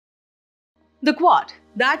The Quad,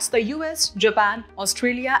 that's the US, Japan,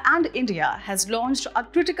 Australia and India, has launched a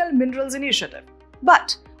critical minerals initiative.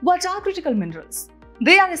 But what are critical minerals?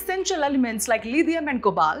 They are essential elements like lithium and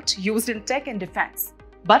cobalt used in tech and defense.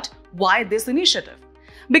 But why this initiative?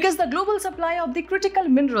 Because the global supply of the critical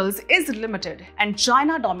minerals is limited and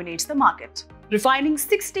China dominates the market, refining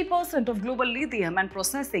 60% of global lithium and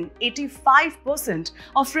processing 85%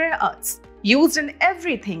 of rare earths used in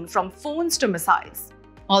everything from phones to missiles.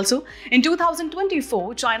 Also, in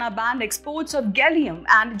 2024, China banned exports of gallium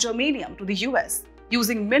and germanium to the US,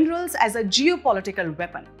 using minerals as a geopolitical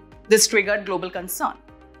weapon. This triggered global concern.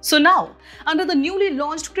 So now, under the newly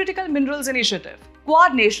launched Critical Minerals Initiative,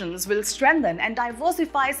 Quad nations will strengthen and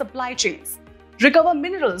diversify supply chains, recover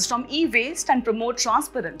minerals from e-waste and promote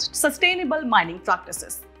transparent, sustainable mining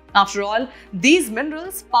practices. After all, these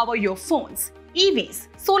minerals power your phones, EVs,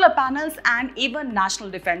 solar panels and even national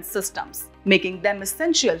defense systems, making them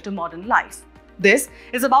essential to modern life. This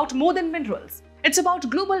is about more than minerals. It's about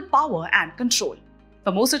global power and control.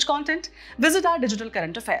 For more such content, visit our digital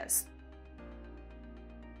current affairs.